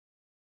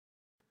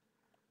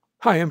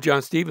Hi, I'm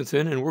John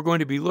Stevenson, and we're going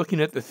to be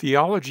looking at the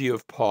theology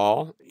of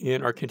Paul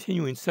in our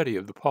continuing study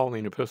of the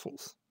Pauline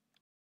epistles.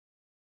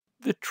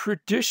 The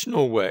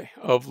traditional way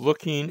of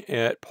looking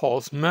at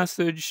Paul's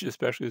message,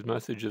 especially his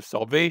message of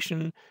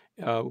salvation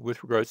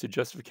with regards to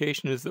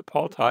justification, is that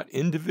Paul taught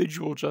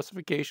individual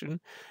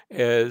justification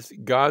as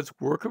God's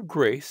work of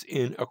grace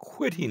in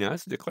acquitting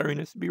us, declaring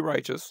us to be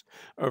righteous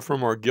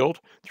from our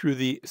guilt through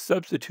the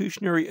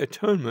substitutionary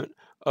atonement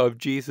of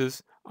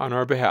Jesus on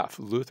our behalf.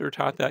 Luther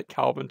taught that,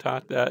 Calvin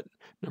taught that,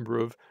 a number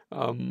of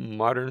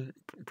modern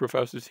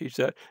professors teach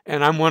that,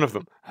 and I'm one of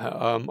them.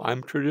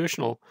 I'm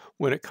traditional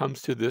when it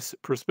comes to this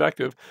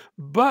perspective.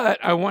 But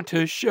I want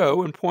to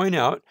show and point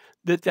out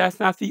that that's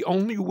not the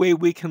only way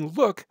we can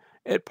look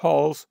at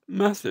Paul's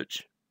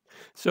message.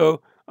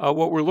 So,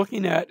 what we're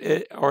looking at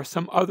are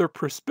some other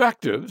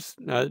perspectives.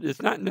 Now,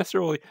 it's not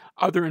necessarily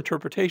other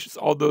interpretations,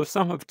 although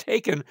some have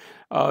taken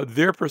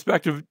their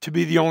perspective to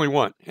be the only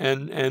one,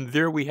 and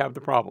there we have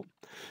the problem.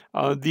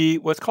 The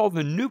what's called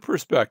the new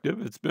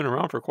perspective. It's been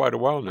around for quite a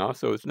while now,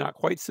 so it's not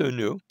quite so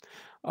new.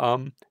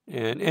 And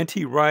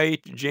N.T. Wright,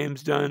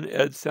 James Dunn,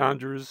 Ed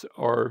Saunders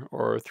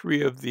are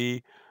three of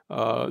the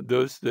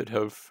those that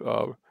have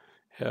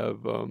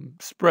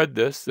spread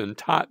this and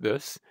taught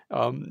this.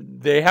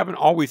 They haven't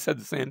always said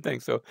the same thing,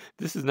 so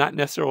this is not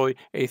necessarily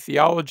a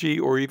theology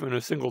or even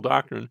a single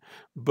doctrine,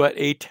 but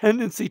a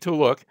tendency to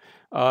look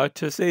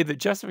to say that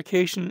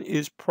justification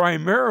is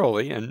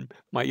primarily, and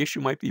my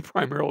issue might be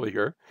primarily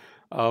here,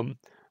 um,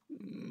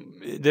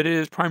 that it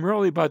is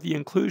primarily about the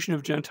inclusion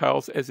of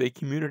Gentiles as a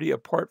community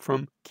apart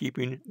from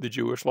keeping the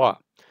Jewish law.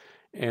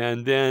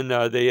 And then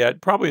they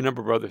add probably a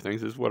number of other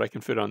things, is what I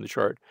can fit on the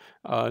chart,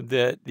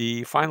 that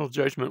the final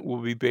judgment will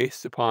be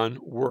based upon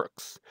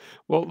works.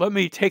 Well, let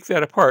me take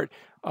that apart.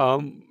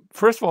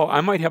 First of all,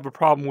 I might have a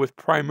problem with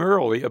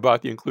primarily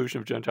about the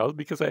inclusion of Gentiles,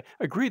 because I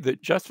agree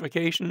that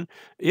justification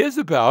is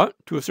about,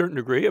 to a certain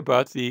degree,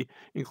 about the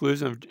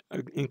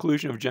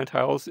inclusion of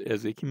Gentiles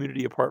as a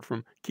community apart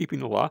from keeping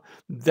the law.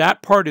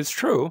 That part is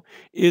true.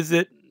 Is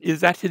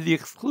that to the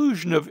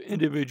exclusion of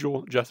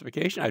individual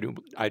justification?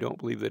 I don't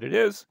believe that it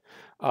is.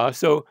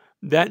 So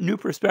that new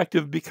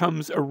perspective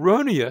becomes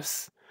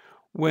erroneous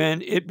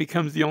when it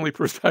becomes the only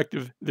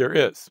perspective there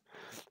is.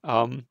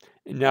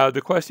 Now,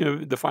 the question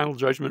of the final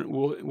judgment,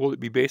 will it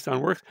be based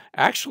on works?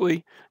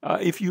 Actually,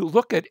 if you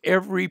look at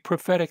every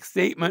prophetic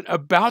statement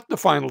about the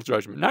final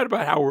judgment, not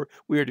about how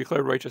we are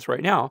declared righteous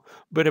right now,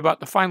 but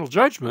about the final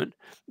judgment,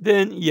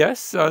 then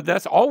yes,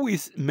 that's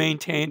always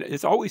maintained.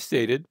 It's always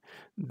stated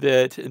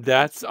that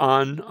that's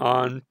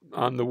on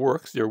the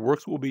works. Their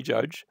works will be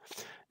judged.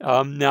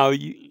 Now,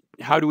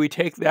 how do we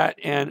take that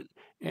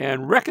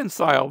and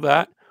reconcile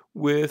that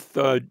with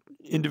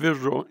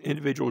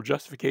individual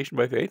justification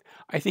by faith?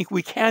 I think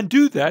we can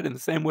do that in the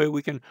same way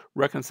we can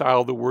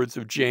reconcile the words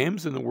of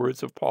James and the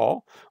words of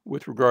Paul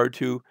with regard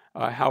to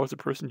how is a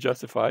person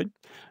justified.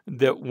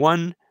 That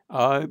one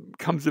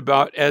comes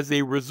about as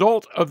a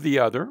result of the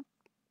other.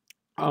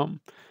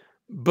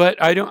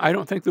 But I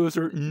don't think those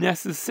are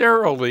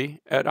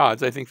necessarily at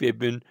odds. I think they've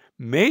been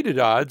made at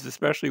odds,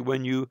 especially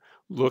when you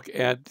look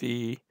at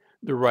the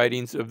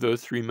writings of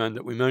those three men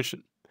that we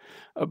mentioned.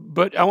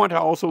 But I want to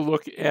also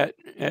look at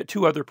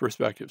two other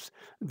perspectives.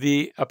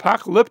 The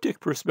apocalyptic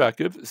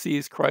perspective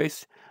sees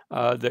Christ,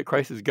 that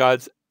Christ is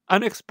God's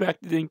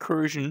unexpected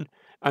incursion,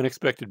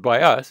 unexpected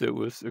by us. It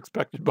was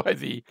expected by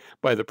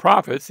the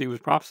prophets. He was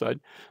prophesied,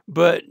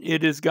 but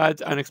it is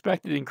God's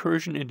unexpected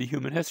incursion into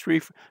human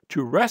history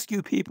to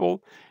rescue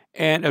people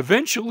and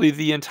eventually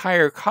the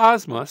entire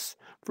cosmos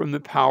from the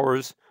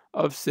powers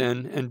of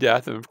sin and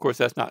death. And of course,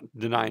 that's not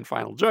denying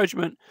final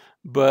judgment,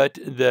 but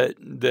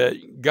that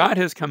God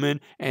has come in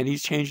and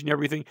he's changing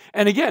everything.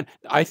 And again,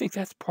 I think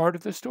that's part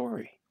of the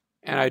story.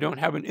 And I don't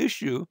have an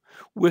issue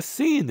with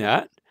seeing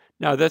that.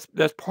 Now, that's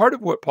part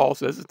of what Paul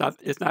says.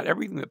 It's not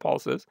everything that Paul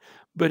says,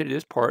 but it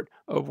is part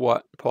of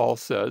what Paul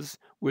says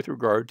with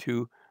regard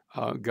to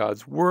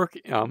God's work.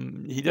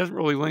 He doesn't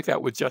really link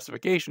that with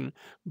justification,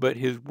 but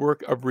his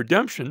work of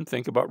redemption.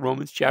 Think about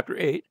Romans chapter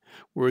 8,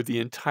 where the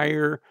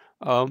entire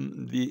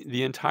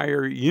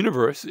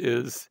universe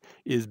is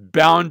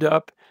bound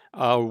up,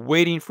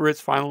 waiting for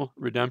its final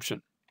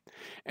redemption.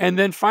 And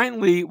then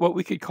finally, what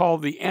we could call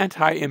the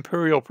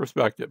anti-imperial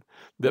perspective,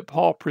 that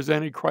Paul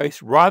presented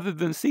Christ rather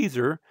than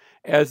Caesar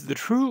as the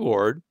true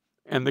Lord,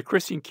 and the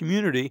Christian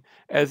community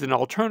as an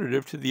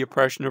alternative to the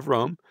oppression of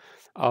Rome.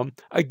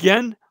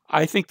 Again,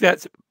 I think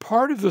that's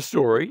part of the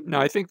story. Now,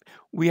 I think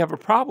we have a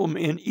problem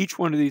in each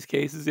one of these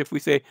cases if we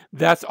say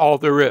that's all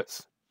there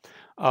is.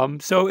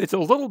 So it's a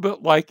little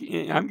bit like,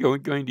 I'm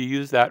going to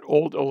use that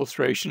old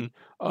illustration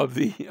of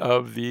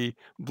the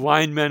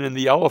blind men and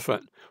the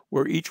elephant,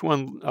 where each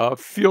one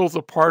feels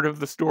a part of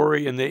the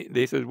story, and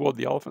they said, well,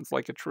 the elephant's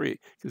like a tree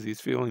because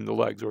he's feeling the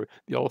legs, or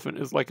the elephant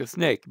is like a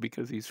snake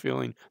because he's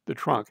feeling the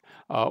trunk,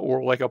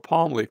 or like a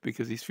palm leaf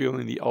because he's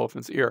feeling the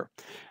elephant's ear.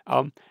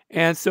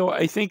 And so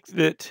I think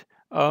that,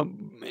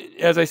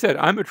 as I said,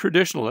 I'm a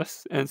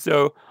traditionalist, and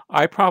so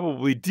I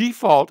probably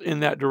default in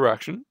that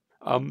direction.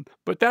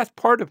 But that's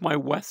part of my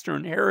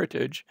Western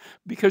heritage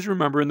because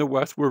remember, in the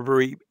West, we're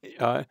very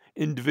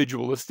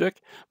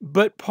individualistic.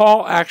 But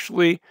Paul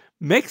actually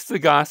makes the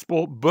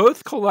gospel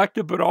both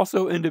collective but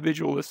also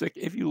individualistic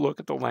if you look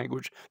at the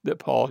language that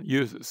Paul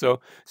uses. So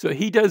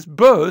he does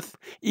both,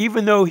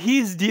 even though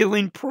he's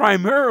dealing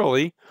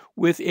primarily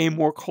with a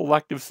more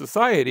collective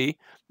society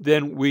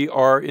than we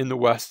are in the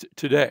West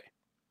today.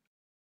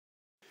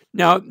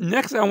 Now,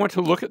 next, I want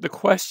to look at the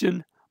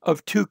question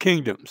of two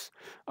kingdoms.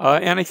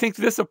 And I think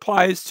this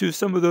applies to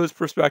some of those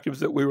perspectives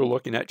that we were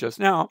looking at just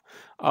now.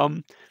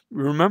 Um,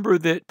 Remember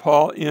that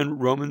Paul in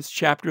Romans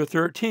chapter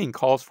 13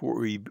 calls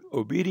for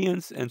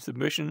obedience and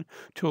submission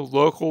to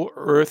local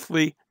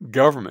earthly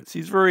governments.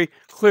 He's very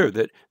clear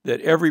that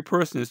every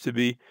person is to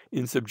be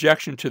in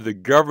subjection to the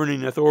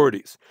governing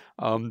authorities,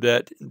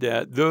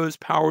 that those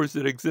powers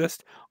that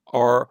exist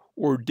are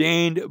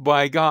ordained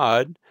by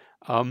God,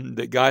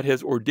 that God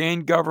has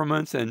ordained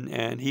governments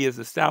and he has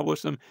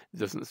established them.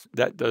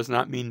 That does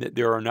not mean that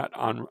there are not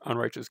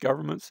unrighteous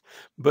governments,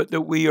 but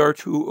that we are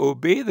to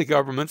obey the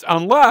governments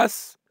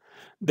unless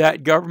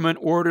that government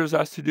orders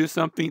us to do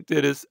something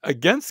that is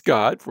against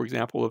God. For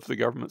example, if the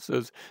government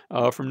says,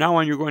 from now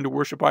on, you're going to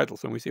worship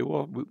idols, and we say,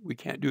 well, we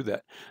can't do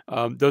that.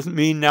 Doesn't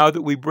mean now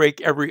that we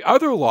break every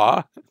other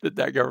law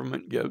that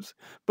government gives,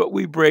 but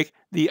we break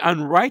the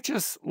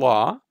unrighteous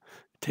law,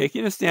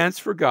 taking a stance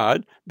for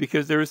God,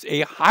 because there's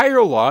a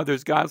higher law,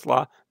 there's God's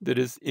law that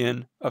is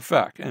in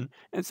effect. And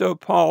so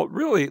Paul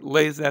really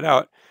lays that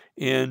out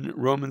in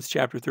Romans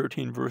chapter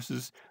 13,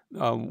 verses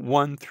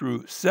 1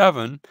 through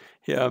 7.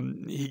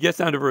 He gets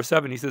down to verse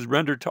 7. He says,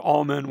 render to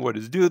all men what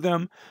is due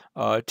them,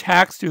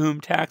 tax to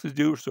whom tax is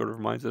due, sort of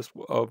reminds us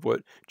of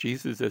what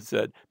Jesus had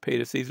said, pay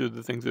to Caesar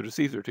the things that are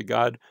Caesar, to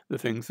God the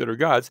things that are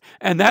God's.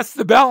 And that's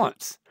the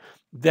balance.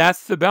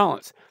 That's the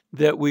balance,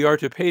 that we are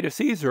to pay to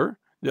Caesar,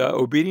 the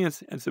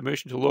obedience and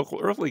submission to local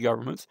earthly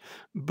governments,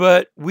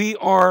 but we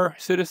are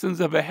citizens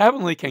of a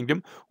heavenly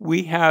kingdom.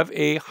 We have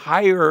a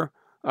higher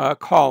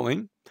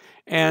calling,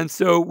 and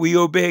so we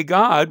obey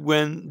God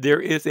when there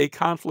is a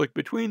conflict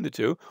between the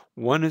two.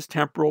 One is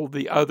temporal,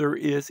 the other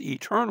is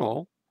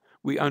eternal.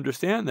 We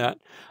understand that.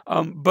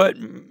 But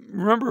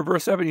remember,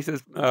 verse 7, he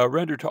says,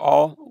 render to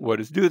all what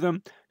is due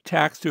them,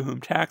 tax to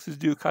whom tax is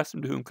due,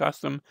 custom to whom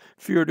custom,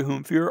 fear to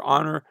whom fear,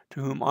 honor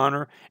to whom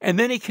honor. And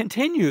then he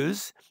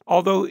continues,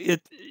 although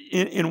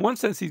in one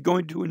sense he's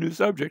going to a new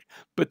subject,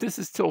 but this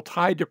is still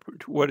tied to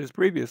what is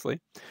previously.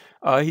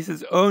 He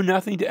says, owe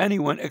nothing to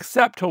anyone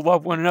except to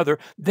love one another.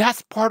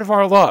 That's part of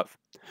our love.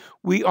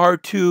 We are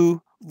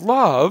to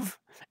love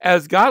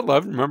as God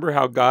loved. Remember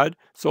how God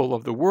so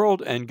loved the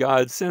world, and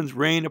God sends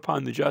rain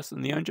upon the just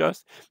and the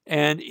unjust.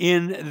 And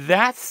in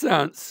that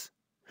sense,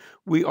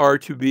 we are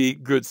to be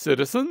good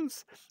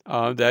citizens.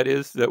 That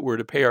is, that we're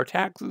to pay our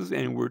taxes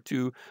and we're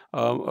to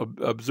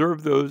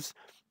observe those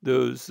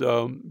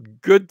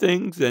good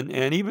things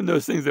and even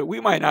those things that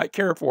we might not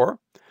care for,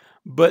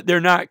 but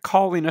they're not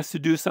calling us to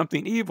do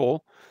something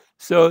evil,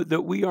 so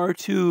that we are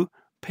to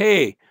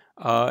pay,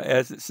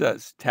 as it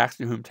says, tax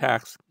to whom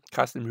tax,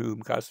 custom to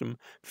whom custom,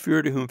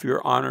 fear to whom fear,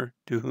 honor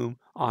to whom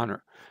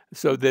honor.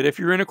 So that if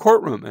you're in a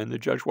courtroom and the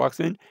judge walks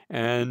in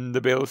and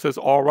the bailiff says,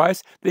 all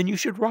rise, then you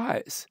should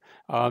rise.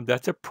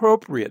 That's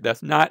appropriate.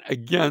 That's not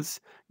against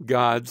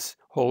God's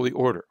holy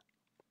order.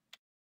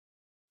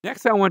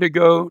 Next, I want to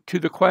go to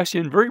the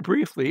question, very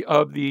briefly,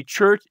 of the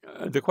church,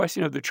 the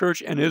question of the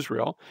church and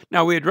Israel.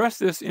 Now, we addressed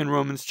this in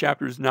Romans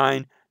chapters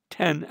 9,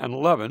 10, and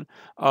 11,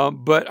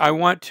 but I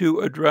want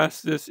to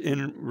address this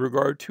in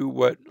regard to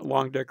what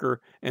Longdecker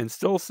and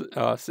Still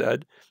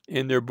said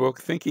in their book,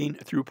 Thinking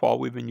Through Paul.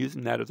 We've been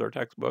using that as our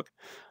textbook.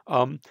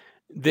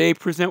 They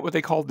present what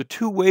they call the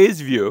two ways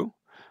view,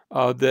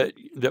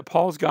 that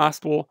Paul's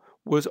gospel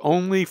was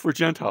only for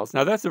Gentiles.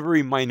 Now, that's a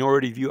very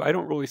minority view. I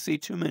don't really see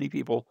too many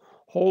people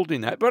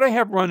holding that, but I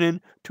have run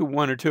into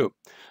one or two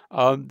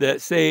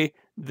that say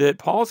that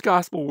Paul's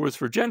gospel was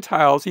for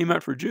Gentiles. He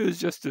meant for Jews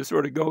just to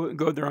sort of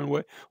go their own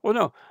way. Well,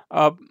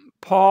 no.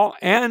 Paul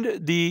and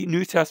the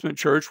New Testament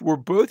church were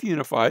both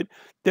unified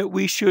that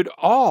we should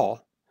all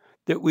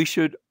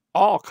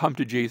come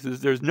to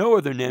Jesus. There's no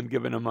other name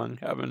given among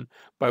heaven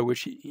by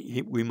which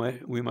we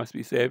must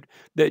be saved.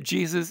 That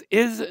Jesus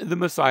is the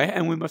Messiah,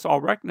 and we must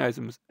all recognize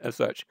him as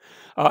such.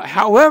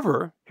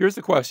 However, here's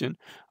the question.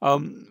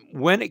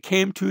 When it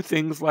came to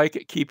things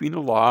like keeping the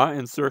law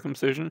and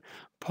circumcision,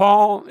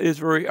 Paul is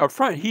very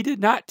upfront. He did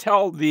not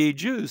tell the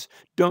Jews,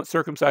 don't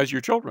circumcise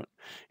your children.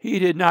 He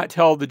did not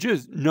tell the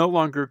Jews, no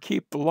longer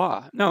keep the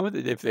law. No,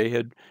 if they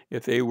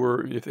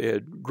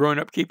had grown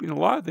up keeping the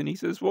law, then he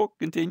says, well,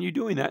 continue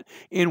doing that.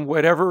 In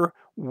whatever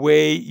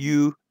way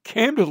you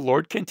came to the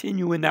Lord,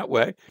 continue in that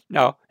way.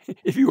 Now,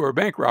 if you were a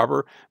bank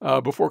robber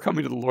before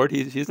coming to the Lord,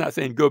 he's not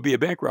saying go be a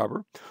bank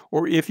robber.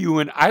 Or if you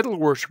were an idol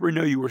worshiper,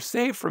 no, you were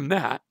saved from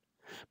that.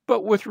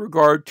 But with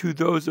regard to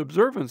those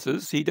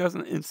observances, he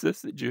doesn't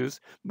insist that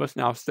Jews must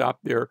now stop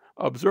their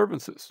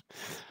observances.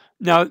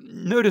 Now,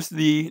 notice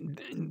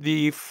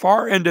the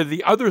far end of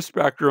the other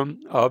spectrum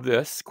of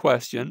this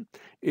question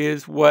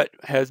is what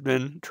has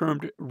been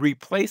termed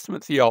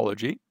replacement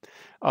theology.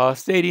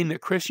 stating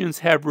that Christians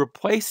have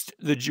replaced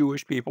the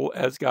Jewish people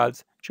as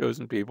God's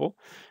chosen people.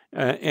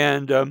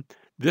 And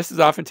this is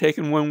often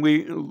taken when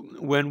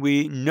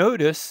we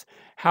notice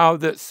how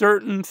that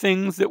certain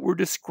things that were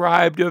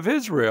described of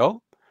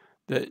Israel,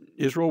 that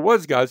Israel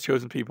was God's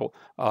chosen people,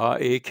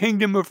 a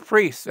kingdom of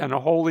priests and a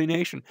holy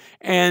nation.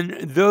 And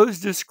those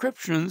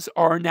descriptions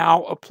are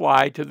now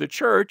applied to the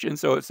church. And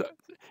so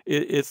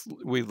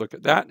we look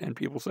at that and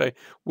people say,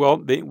 well,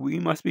 we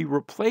must be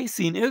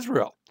replacing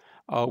Israel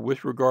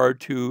with regard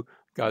to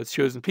God's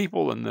chosen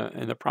people and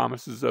the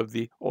promises of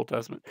the Old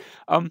Testament.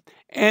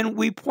 And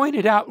we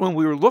pointed out when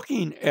we were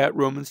looking at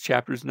Romans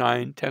chapters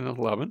 9, 10, and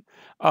 11,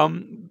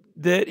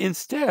 that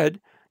instead,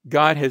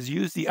 God has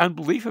used the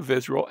unbelief of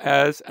Israel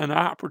as an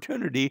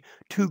opportunity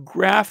to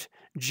graft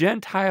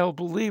Gentile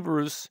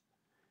believers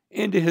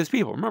into his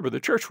people. Remember, the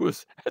church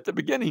was, at the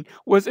beginning,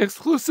 was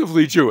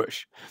exclusively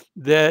Jewish.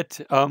 That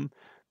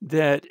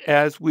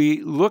as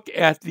we look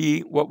at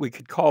what we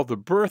could call the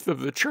birth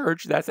of the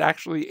church, that's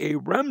actually a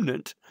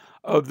remnant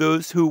of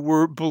those who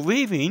were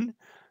believing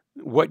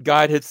what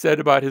God had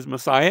said about his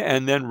Messiah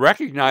and then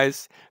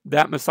recognized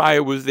that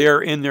Messiah was there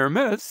in their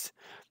midst,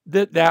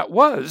 that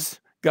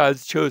was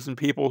God's chosen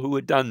people who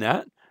had done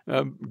that.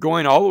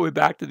 Going all the way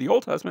back to the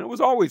Old Testament, it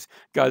was always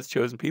God's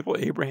chosen people,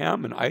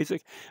 Abraham and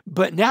Isaac.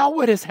 But now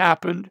what has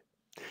happened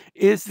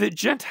is that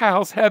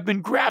Gentiles have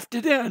been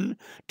grafted in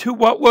to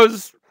what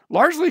was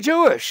largely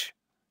Jewish.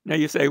 Now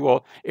you say,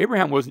 well,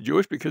 Abraham wasn't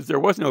Jewish because there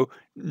was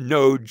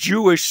no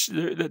Jewish,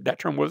 that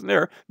term wasn't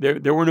there.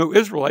 There were no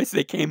Israelites.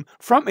 They came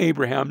from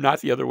Abraham,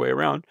 not the other way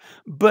around.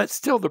 But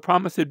still, the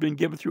promise had been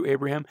given through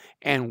Abraham,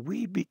 and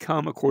we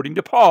become, according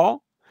to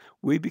Paul,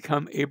 we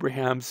become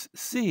Abraham's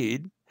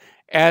seed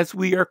as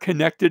we are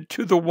connected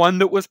to the one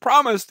that was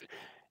promised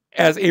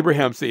as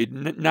Abraham's seed,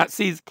 not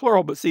seeds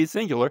plural, but seeds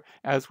singular,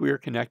 as we are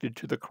connected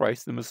to the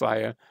Christ, the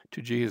Messiah,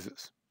 to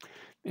Jesus.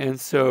 And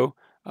so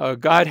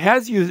God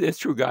has used, it's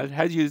true, God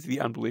has used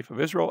the unbelief of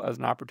Israel as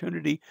an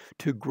opportunity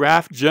to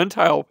graft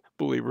Gentile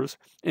believers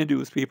into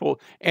his people.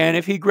 And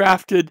if he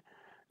grafted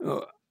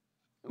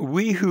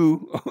we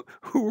who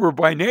were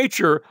by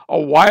nature a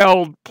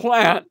wild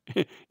plant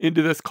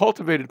into this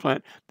cultivated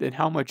plant, then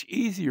how much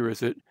easier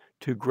is it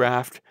to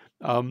graft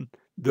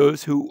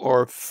those who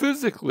are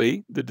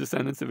physically the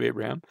descendants of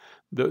Abraham,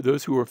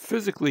 those who are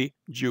physically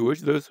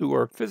Jewish, those who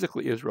are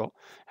physically Israel,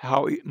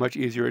 how much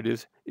easier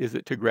is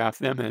it to graft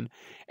them in?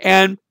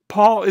 And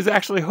Paul is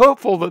actually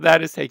hopeful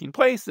that is taking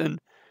place. And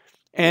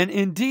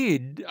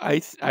indeed, I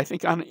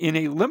think in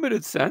a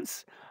limited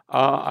sense,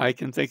 I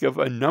can think of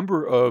a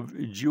number of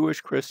Jewish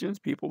Christians,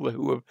 people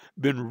who have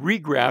been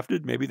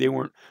regrafted. Maybe they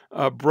weren't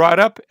brought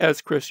up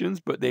as Christians,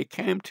 but they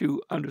came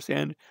to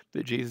understand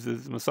that Jesus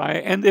is the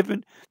Messiah, and they've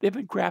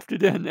been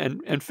grafted in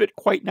and fit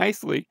quite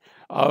nicely.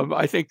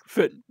 I think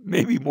fit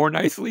maybe more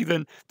nicely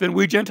than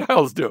we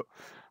Gentiles do,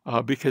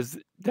 because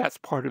that's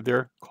part of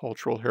their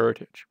cultural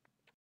heritage.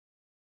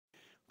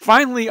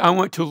 Finally, I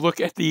want to look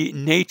at the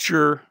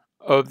nature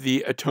of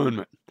the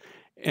atonement.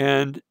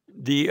 And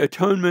the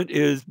atonement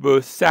is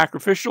both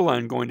sacrificial.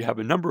 I'm going to have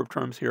a number of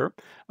terms here.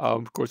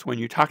 Of course, when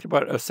you talked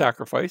about a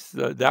sacrifice,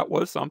 that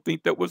was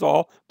something that was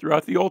all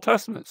throughout the Old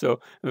Testament.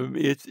 So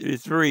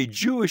it's very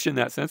Jewish in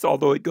that sense,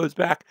 although it goes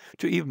back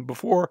to even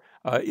before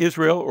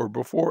Israel or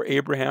before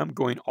Abraham,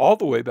 going all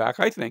the way back,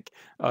 I think,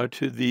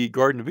 to the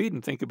Garden of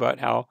Eden. Think about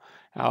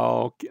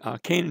how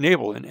Cain and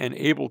Abel, and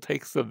Abel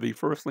takes of the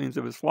firstlings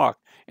of his flock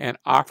and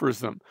offers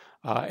them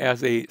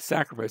as a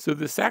sacrifice. So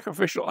the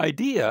sacrificial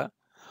idea,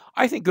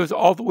 I think, goes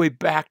all the way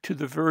back to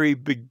the very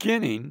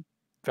beginning. In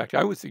fact,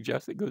 I would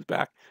suggest it goes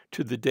back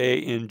to the day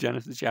in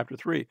Genesis chapter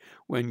 3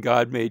 when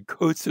God made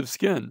coats of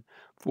skin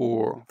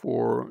for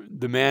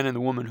the man and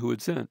the woman who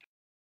had sinned.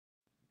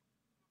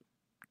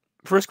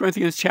 1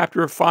 Corinthians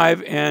chapter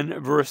 5 and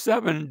verse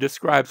 7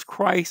 describes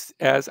Christ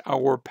as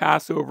our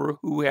Passover,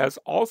 who has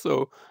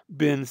also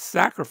been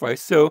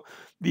sacrificed. So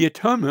the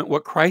atonement,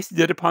 what Christ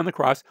did upon the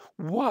cross,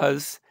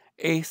 was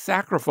a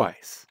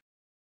sacrifice.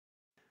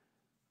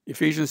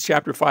 Ephesians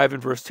chapter 5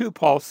 and verse 2,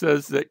 Paul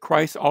says that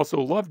Christ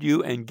also loved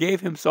you and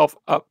gave himself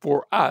up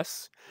for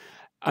us,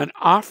 an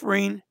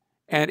offering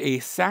and a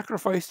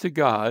sacrifice to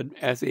God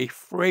as a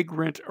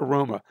fragrant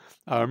aroma.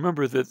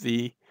 Remember that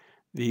the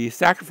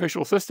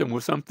sacrificial system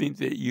was something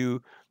that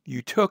you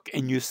took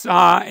and you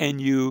saw and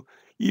you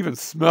even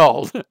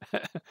smelled.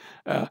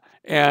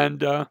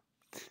 And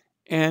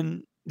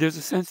there's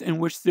a sense in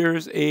which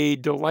there's a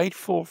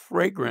delightful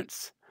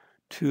fragrance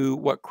to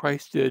what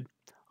Christ did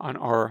on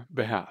our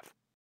behalf.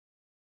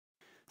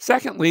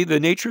 Secondly, the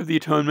nature of the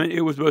atonement,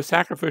 it was both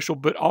sacrificial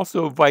but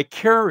also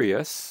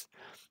vicarious.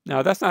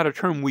 Now, that's not a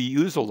term we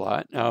use a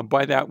lot.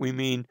 By that, we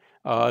mean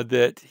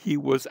that he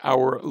was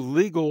our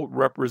legal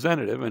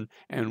representative,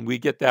 and we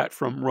get that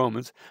from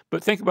Romans.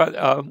 But think about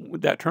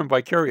that term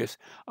vicarious.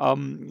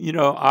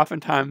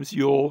 Oftentimes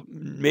you'll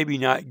maybe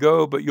not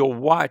go, but you'll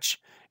watch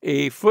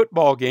a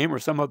football game or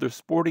some other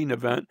sporting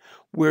event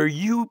where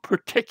you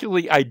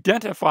particularly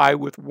identify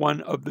with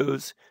one of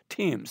those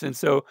teams. And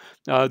so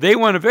they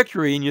won a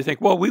victory, and you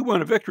think, well, we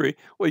won a victory.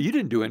 Well, you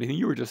didn't do anything.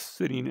 You were just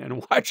sitting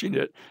and watching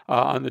it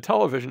on the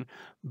television.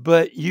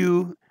 But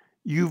you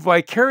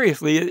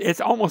vicariously,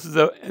 it's almost as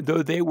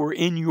though they were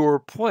in your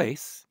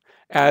place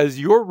as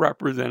your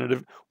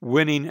representative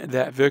winning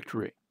that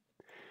victory.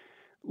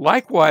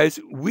 Likewise,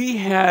 we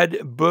had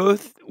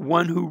both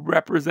one who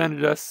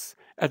represented us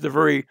at the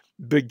very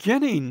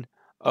beginning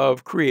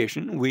of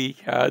creation. We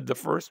had the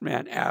first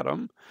man,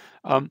 Adam,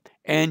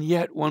 and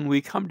yet when we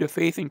come to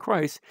faith in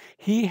Christ,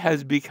 he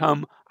has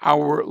become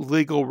our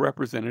legal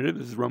representative.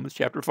 This is Romans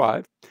chapter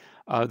 5.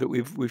 That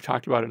we've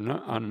talked about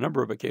on a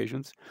number of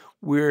occasions,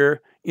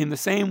 where in the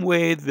same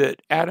way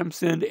that Adam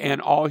sinned and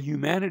all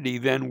humanity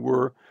then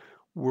were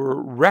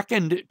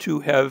reckoned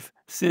to have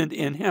sinned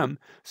in him,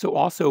 so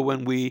also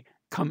when we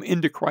come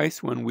into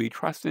Christ, when we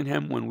trust in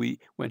him,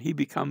 when he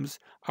becomes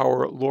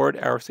our Lord,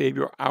 our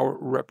Savior, our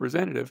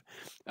representative,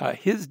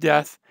 his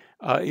death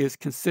is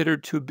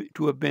considered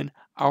to have been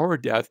our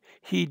death.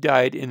 He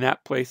died in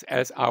that place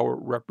as our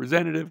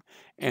representative,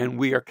 and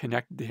we are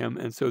connected to him,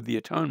 and so the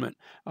atonement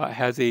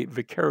has a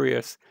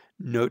vicarious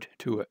note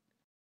to it.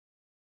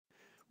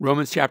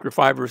 Romans chapter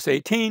 5, verse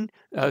 18,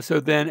 so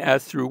then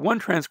as through one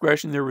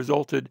transgression there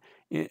resulted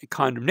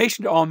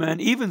condemnation to all men,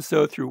 even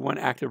so through one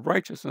act of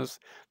righteousness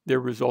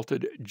there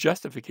resulted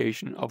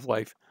justification of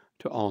life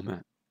to all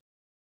men.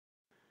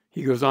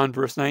 He goes on,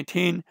 verse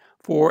 19,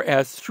 for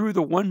as through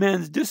the one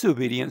man's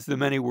disobedience the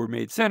many were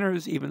made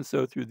sinners, even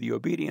so through the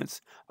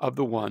obedience of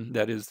the one,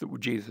 that is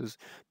Jesus,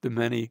 the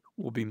many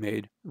will be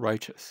made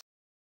righteous.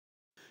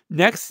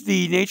 Next,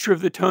 the nature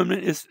of the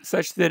atonement is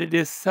such that it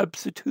is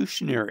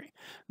substitutionary,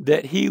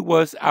 that he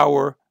was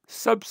our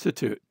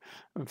substitute.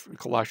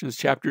 Colossians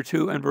chapter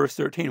 2 and verse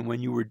 13, when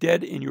you were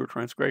dead in your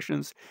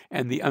transgressions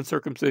and the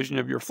uncircumcision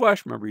of your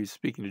flesh, remember he's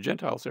speaking to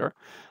Gentiles there,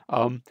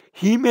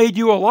 he made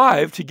you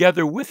alive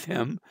together with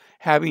him,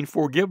 having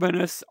forgiven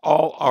us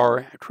all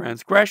our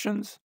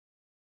transgressions.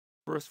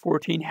 Verse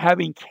 14,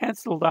 having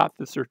canceled out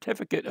the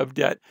certificate of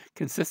debt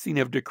consisting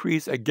of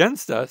decrees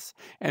against us,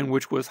 and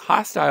which was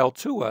hostile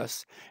to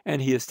us,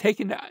 and he has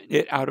taken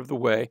it out of the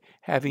way,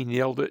 having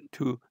nailed it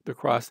to the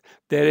cross.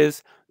 That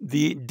is,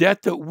 the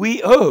debt that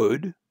we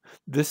owed,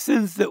 the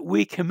sins that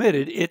we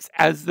committed, it's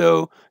as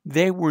though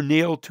they were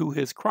nailed to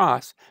his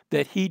cross,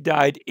 that he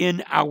died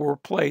in our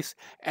place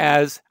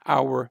as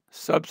our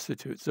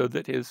substitute, so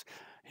that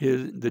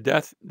the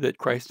death that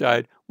Christ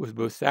died was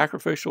both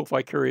sacrificial,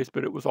 vicarious,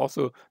 but it was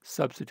also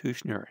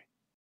substitutionary.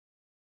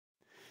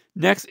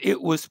 Next,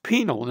 it was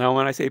penal. Now,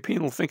 when I say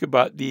penal, think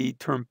about the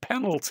term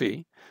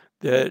penalty,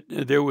 that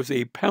there was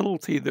a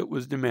penalty that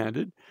was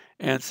demanded.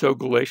 And so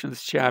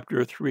Galatians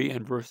chapter 3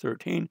 and verse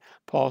 13,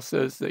 Paul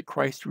says that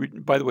Christ,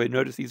 by the way,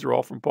 notice these are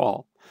all from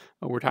Paul.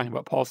 We're talking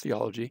about Paul's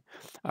theology.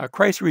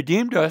 Christ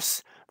redeemed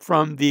us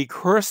from the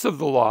curse of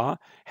the law,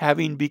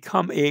 having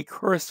become a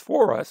curse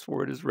for us,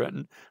 for it is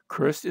written,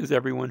 cursed is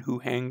everyone who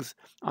hangs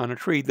on a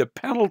tree. The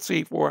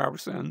penalty for our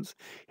sins,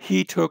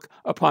 he took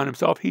upon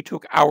himself. He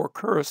took our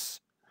curse,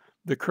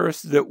 the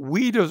curse that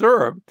we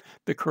deserve,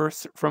 the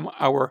curse from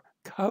our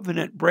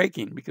covenant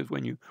breaking, because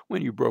when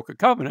you broke a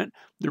covenant,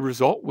 the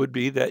result would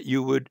be that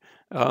you would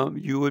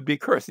be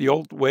cursed. The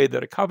old way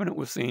that a covenant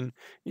was seen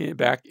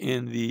back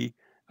in the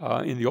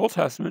Old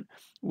Testament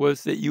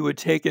was that you would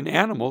take an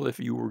animal, if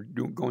you were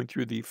going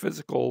through the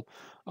physical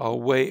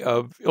way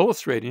of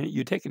illustrating it,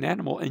 you'd take an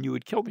animal and you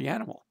would kill the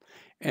animal,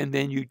 and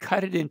then you'd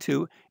cut it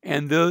into,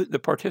 and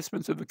the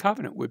participants of the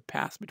covenant would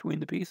pass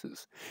between the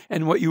pieces.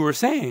 And what you were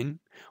saying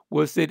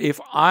was that if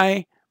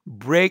I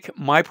break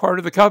my part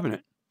of the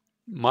covenant,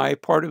 my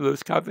part of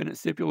those covenant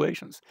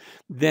stipulations,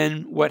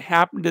 then what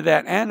happened to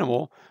that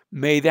animal,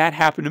 may that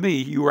happen to me.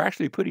 You were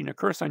actually putting a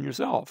curse on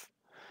yourself,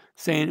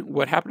 saying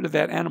what happened to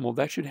that animal,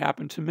 that should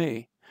happen to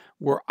me,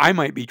 where I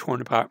might be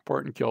torn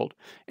apart and killed.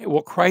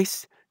 Well,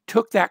 Christ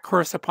took that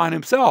curse upon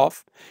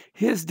himself.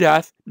 His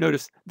death,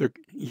 notice,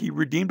 he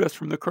redeemed us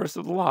from the curse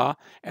of the law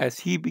as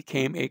he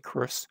became a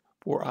curse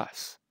for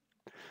us.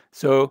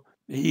 So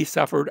he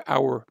suffered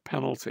our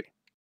penalty.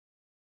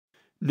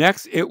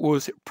 Next, it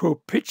was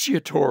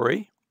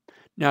propitiatory.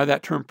 Now,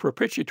 that term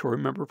propitiatory,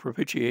 remember,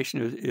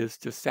 propitiation is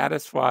to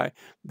satisfy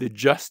the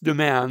just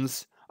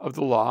demands of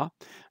the law.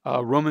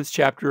 Romans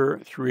chapter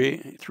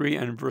 3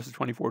 and verses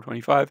 24,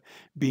 25,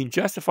 being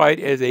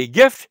justified as a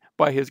gift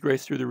by his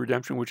grace through the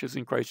redemption which is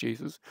in Christ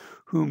Jesus,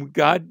 whom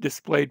God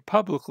displayed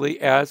publicly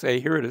as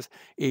here it is,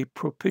 a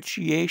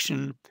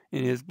propitiation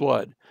in his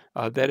blood.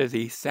 That is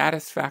a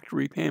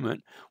satisfactory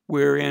payment,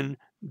 wherein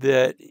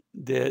the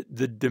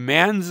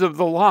demands of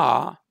the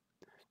law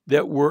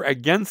that were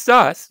against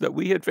us, that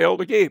we had failed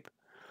to keep,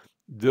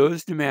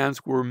 those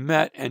demands were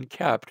met and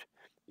kept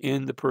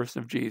in the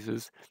person of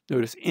Jesus,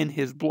 notice, in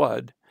his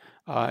blood,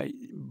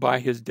 by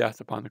his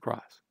death upon the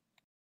cross.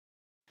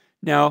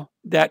 Now,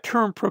 that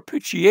term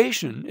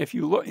propitiation, if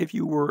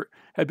you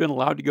had been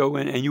allowed to go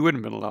in, and you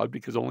wouldn't have been allowed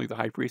because only the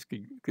high priest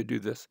could do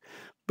this,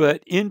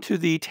 but into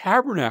the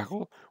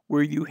tabernacle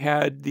where you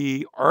had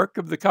the Ark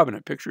of the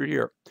Covenant pictured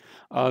here.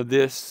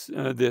 This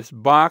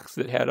box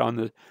that had on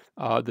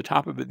the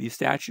top of it these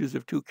statues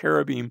of two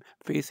cherubim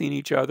facing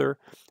each other,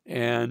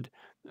 and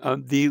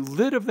the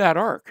lid of that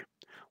ark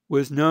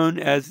was known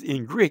as,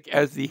 in Greek,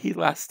 as the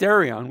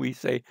hilasterion. We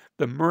say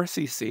the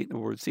mercy seat. The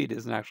word seat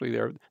isn't actually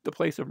there, the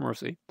place of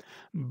mercy.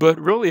 But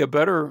really a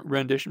better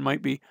rendition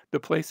might be the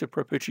place of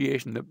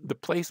propitiation, the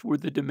place where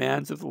the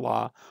demands of the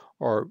law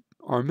are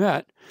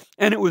met.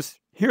 And it was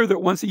here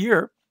that once a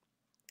year,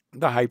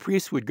 the high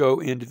priest would go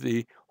into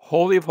the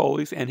Holy of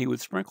Holies and he would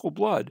sprinkle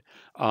blood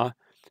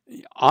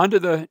onto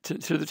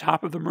to the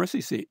top of the mercy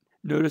seat.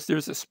 Notice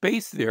there's a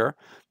space there.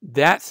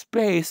 That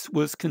space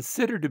was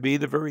considered to be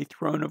the very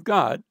throne of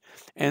God.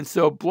 And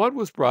so blood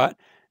was brought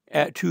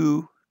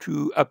to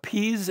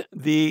appease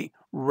the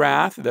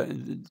wrath,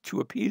 to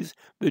appease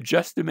the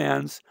just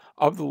demands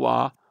of the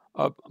law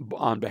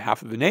on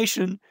behalf of the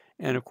nation.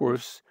 And of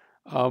course,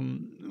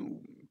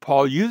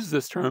 Paul used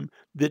this term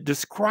that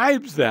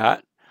describes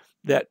that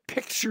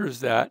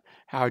pictures that,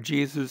 how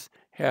Jesus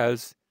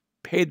has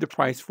paid the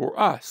price for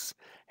us,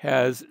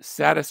 has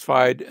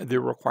satisfied the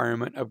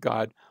requirement of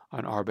God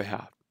on our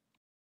behalf.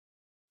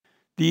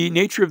 The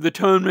nature of the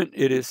atonement,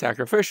 it is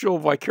sacrificial,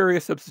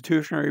 vicarious,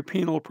 substitutionary,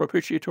 penal,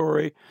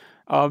 propitiatory.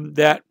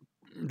 That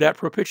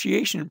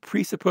propitiation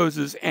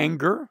presupposes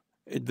anger,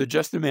 the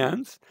just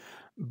demands,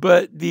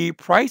 but the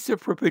price of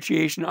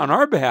propitiation on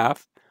our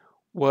behalf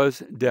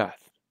was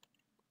death.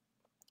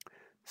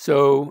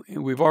 So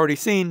we've already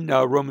seen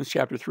Romans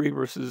chapter 3,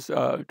 verses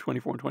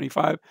 24 and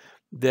 25,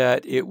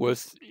 that it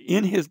was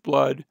in his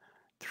blood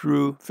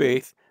through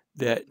faith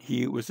that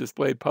he was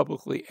displayed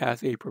publicly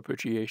as a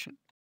propitiation.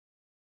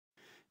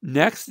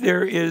 Next,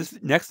 there is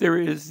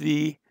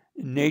the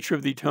nature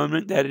of the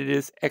atonement, that it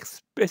is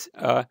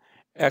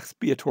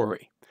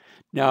expiatory.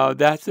 Now,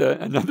 that's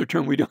another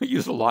term we don't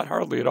use a lot,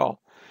 hardly at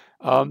all,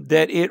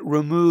 that it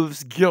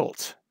removes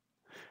guilt.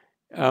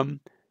 And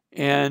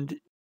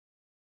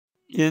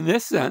in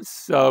this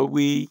sense,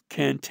 we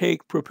can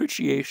take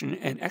propitiation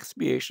and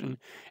expiation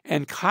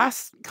and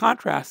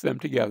contrast them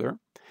together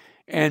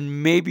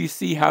and maybe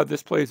see how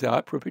this plays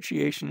out.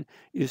 Propitiation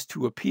is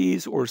to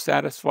appease or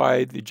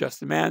satisfy the just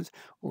demands,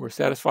 or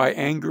satisfy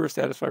anger,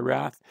 satisfy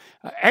wrath.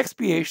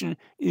 Expiation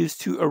is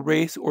to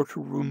erase or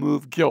to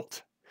remove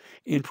guilt.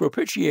 In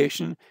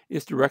propitiation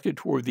is directed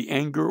toward the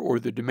anger or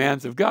the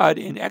demands of God.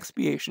 In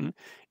expiation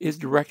is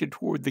directed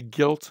toward the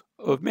guilt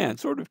of man,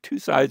 sort of two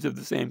sides of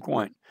the same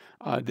coin.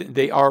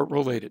 They are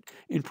related.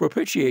 In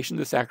propitiation,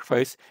 the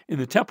sacrifice in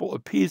the temple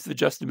appeased the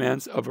just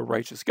demands of a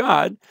righteous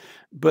God,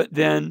 but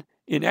then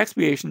in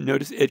expiation,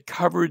 notice it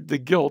covered the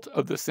guilt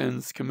of the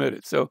sins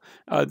committed. So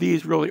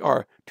these really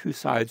are two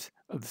sides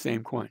of the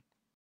same coin.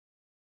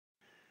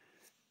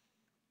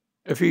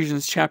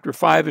 Ephesians chapter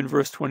 5 and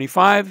verse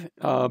 25,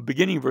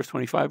 beginning verse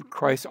 25,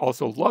 Christ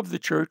also loved the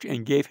church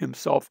and gave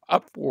himself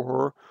up for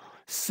her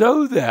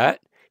so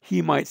that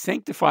he might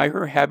sanctify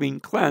her,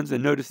 having cleansed,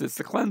 and notice it's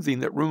the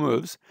cleansing that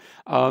removes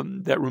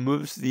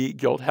the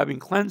guilt, having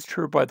cleansed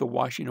her by the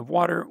washing of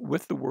water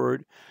with the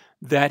word,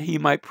 that he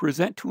might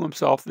present to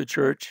himself the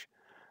church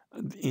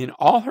in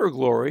all her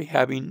glory,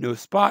 having no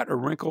spot or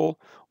wrinkle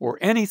or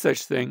any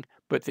such thing,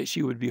 but that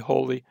she would be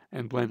holy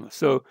and blameless.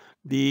 So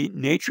the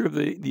nature of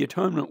the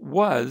atonement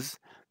was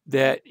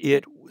that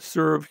it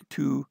served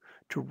to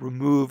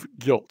remove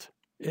guilt.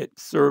 It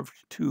served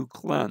to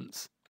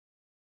cleanse.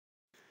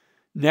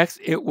 Next,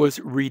 it was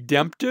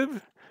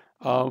redemptive.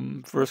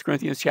 1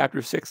 Corinthians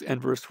chapter 6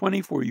 and verse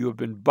 20, for you have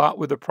been bought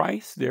with a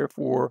price,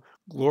 therefore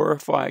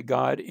glorify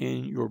God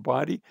in your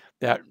body.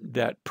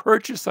 That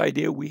purchase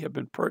idea, we have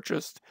been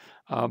purchased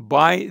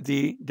by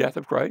the death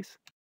of Christ.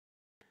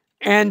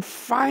 And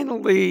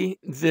finally,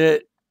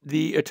 that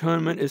the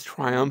atonement is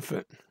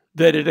triumphant,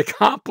 that it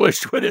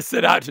accomplished what it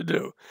set out to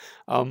do.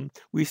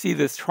 We see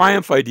this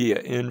triumph idea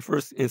in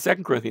 2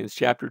 Corinthians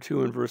chapter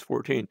 2 and verse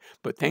 14.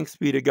 But thanks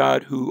be to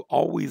God who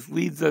always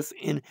leads us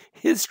in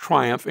his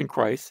triumph in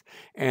Christ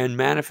and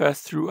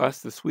manifests through us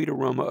the sweet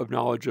aroma of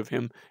knowledge of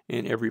him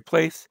in every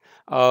place.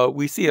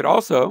 We see it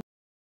also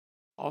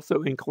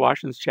in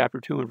Colossians chapter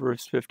 2 and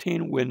verse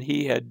 15, when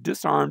he had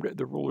disarmed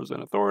the rulers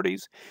and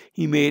authorities,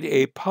 he made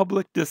a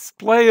public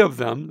display of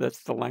them,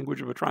 that's the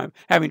language of a triumph,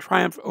 having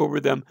triumphed over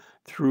them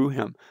through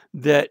him.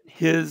 That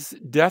his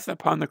death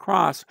upon the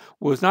cross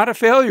was not a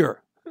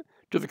failure.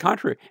 To the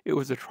contrary, it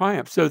was a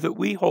triumph, so that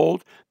we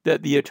hold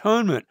that the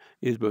atonement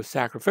is both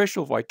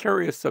sacrificial,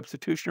 vicarious,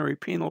 substitutionary,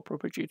 penal,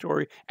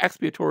 propitiatory,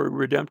 expiatory,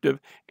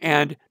 redemptive,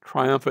 and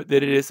triumphant,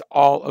 that it is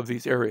all of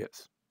these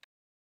areas.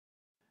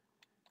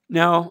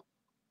 Now,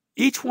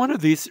 each one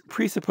of these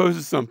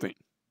presupposes something,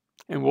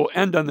 and we'll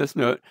end on this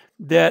note,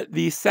 that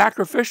the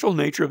sacrificial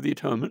nature of the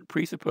atonement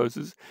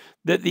presupposes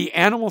that the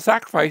animal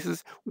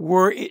sacrifices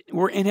were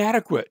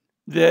inadequate,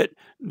 that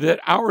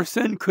our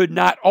sin could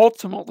not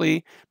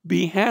ultimately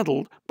be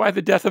handled by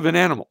the death of an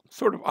animal.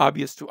 Sort of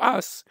obvious to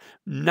us,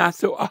 not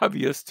so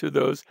obvious to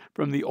those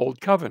from the Old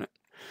Covenant.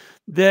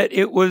 That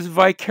it was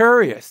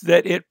vicarious,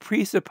 that it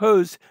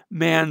presupposed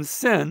man's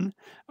sin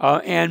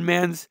and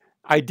man's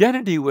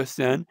identity with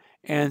sin,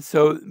 And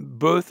so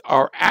both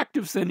our act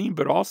of sinning,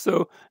 but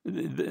also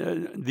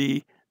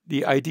the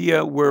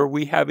idea where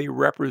we have a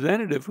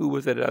representative who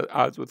was at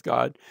odds with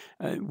God,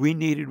 we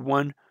needed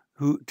one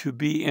who to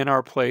be in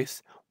our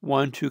place,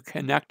 one to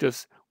connect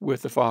us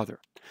with the Father.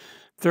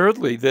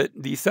 Thirdly, that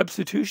the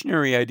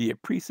substitutionary idea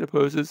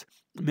presupposes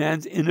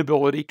man's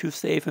inability to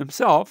save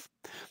himself,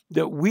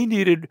 that we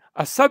needed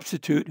a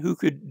substitute who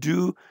could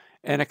do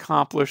and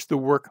accomplish the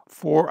work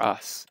for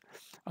us.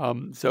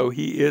 So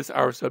he is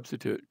our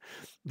substitute.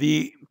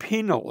 The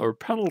penal or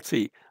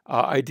penalty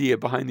idea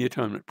behind the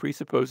atonement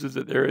presupposes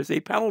that there is a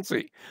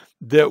penalty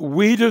that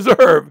we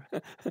deserve,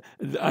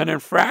 an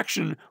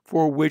infraction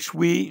for which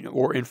we,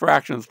 or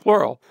infractions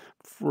plural,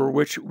 for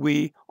which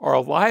we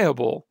are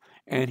liable,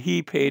 and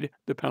he paid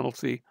the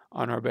penalty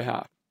on our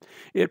behalf.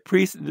 The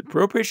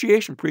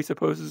propitiation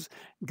presupposes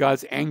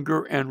God's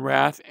anger and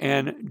wrath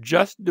and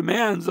just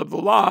demands of the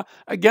law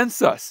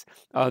against us,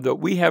 that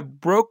we have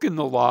broken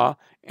the law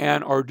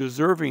and are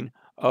deserving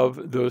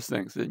of those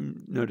things.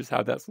 And notice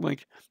how that's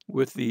linked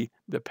with the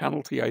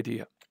penalty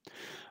idea.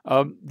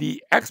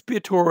 The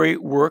expiatory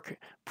work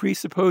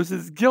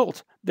presupposes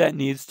guilt that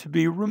needs to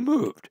be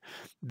removed.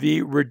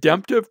 The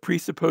redemptive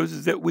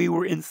presupposes that we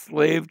were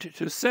enslaved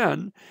to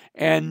sin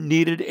and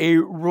needed a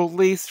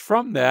release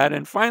from that.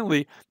 And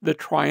finally, the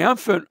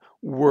triumphant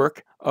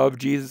work of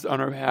Jesus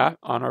on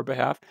our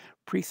behalf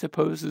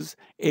presupposes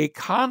a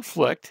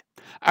conflict,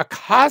 a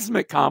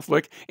cosmic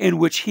conflict in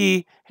which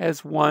he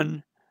has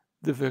won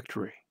the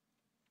victory.